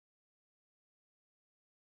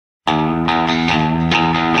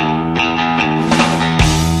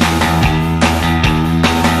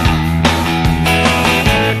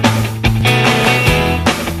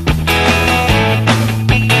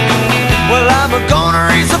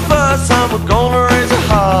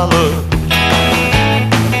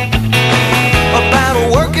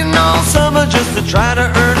try to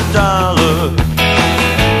earn a dollar.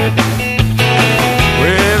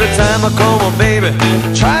 Every time I call my baby,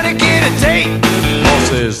 try to get a date, boss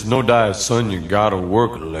says, no diet, son, you gotta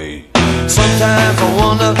work late. Sometimes I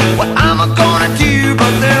wonder what I'm gonna do,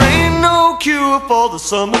 but there ain't no cure for the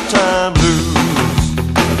summertime blues.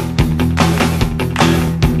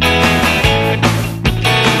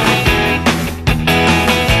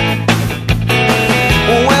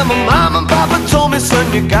 Well, my mom and papa told me,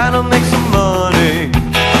 son, you gotta make some money.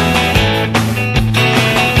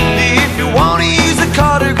 If you wanna use the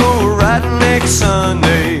car to go riding next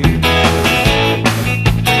Sunday.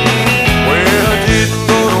 Well, I didn't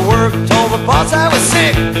go to work, told the boss I was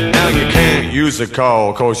sick. Now you can't use the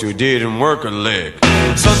car, cause you didn't work a lick.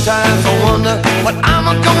 Sometimes I wonder what I'm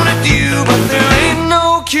gonna do, but there ain't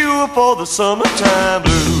no cure for the summertime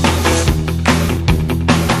blues.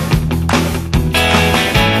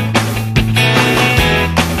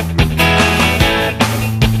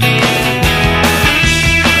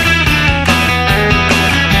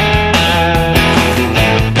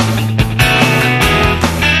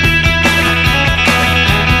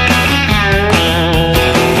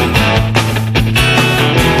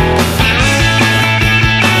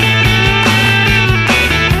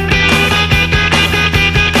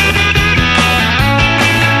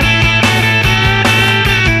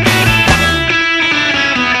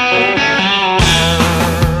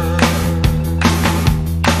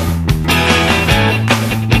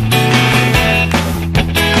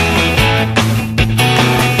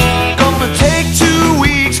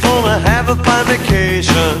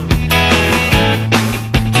 Vacation.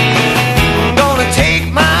 I'm gonna take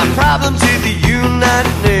my problem to the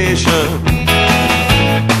United Nations.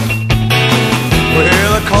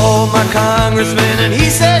 Well, I called my congressman and he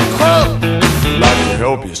said, quote, I'd like to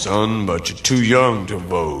help you, son, but you're too young to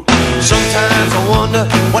vote. Sometimes I wonder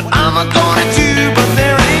what I'm gonna do, but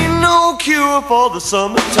there ain't no cure for the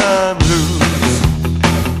summertime blues.